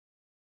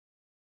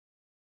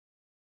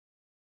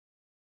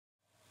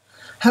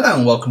Hello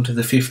and welcome to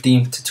the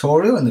 15th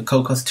tutorial in the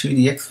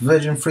Cocos2d-x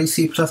version 3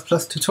 C++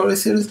 tutorial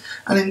series,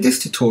 and in this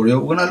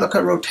tutorial we're going to look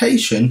at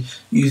rotation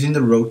using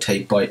the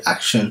RotateBy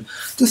action.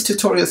 This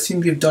tutorial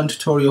seems you've done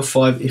tutorial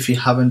 5. If you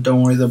haven't,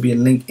 don't worry, there'll be a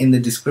link in the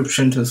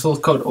description to the source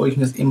code, or you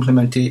can just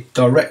implement it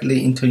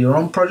directly into your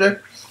own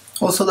project.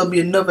 Also, there'll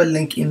be another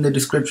link in the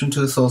description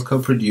to the source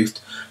code produced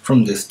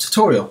from this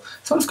tutorial.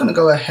 So I'm just going to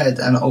go ahead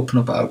and open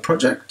up our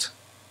project.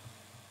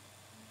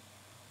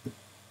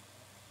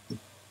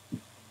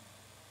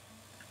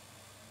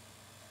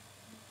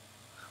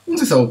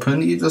 Once it's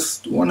open, you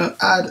just want to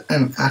add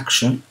an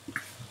action.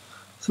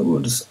 So we'll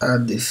just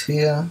add this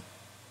here.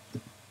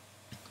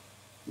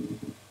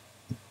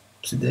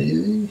 So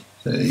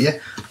yeah,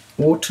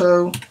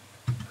 auto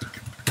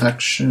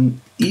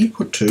action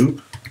equal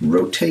to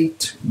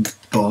rotate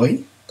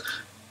by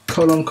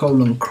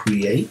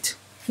create,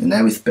 and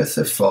now we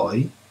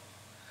specify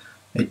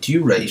a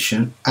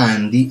duration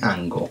and the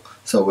angle.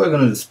 So we're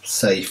going to just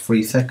say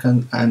 3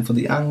 seconds, and for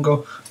the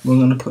angle we're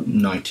going to put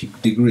 90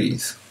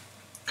 degrees.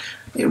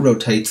 It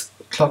rotates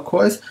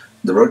clockwise.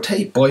 The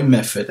RotateBy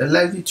method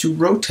allows you to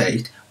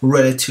rotate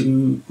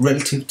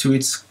relative to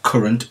its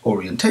current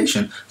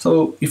orientation.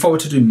 So if I were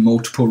to do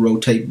multiple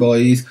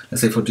RotateBys,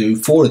 let's say if I do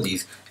 4 of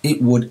these,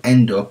 it would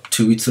end up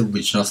to its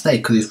original state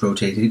because it's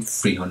rotated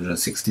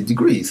 360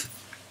 degrees.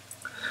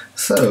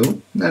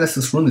 So now let's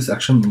just run this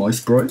action,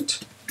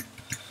 MySprite,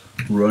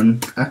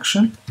 run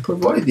action,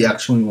 provide the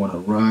action we want to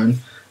run,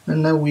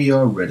 and now we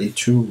are ready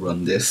to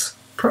run this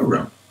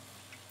program.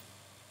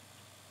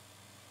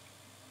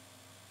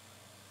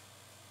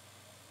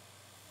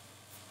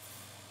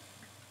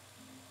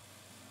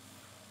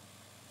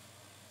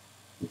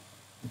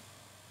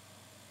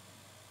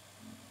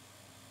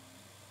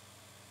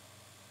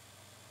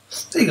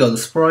 There you go, the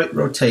sprite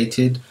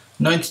rotated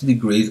 90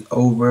 degrees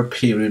over a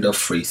period of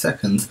 3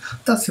 seconds.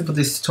 That's it for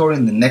this tutorial.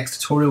 In the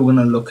next tutorial we're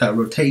going to look at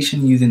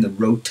rotation using the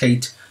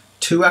rotate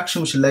to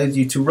action, which allows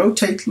you to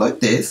rotate like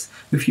this.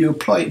 If you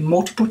apply it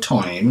multiple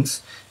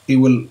times, it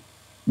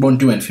won't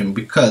do anything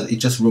because it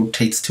just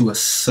rotates to a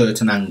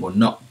certain angle,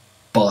 not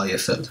by a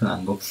certain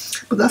angle.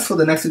 But that's for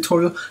the next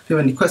tutorial. If you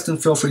have any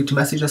questions, feel free to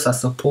message us at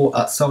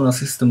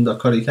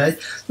support@sonarsystem.co.uk.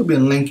 There'll be a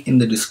link in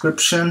the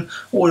description,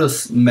 or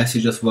just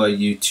message us via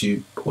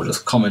YouTube, or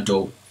just comment,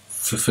 or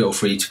feel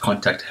free to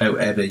contact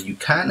however you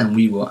can, and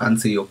we will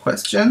answer your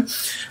question.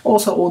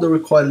 Also, all the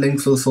required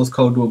links for the source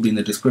code will be in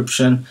the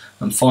description.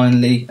 And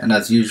finally, and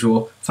as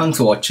usual, thanks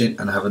for watching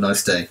and have a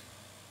nice day.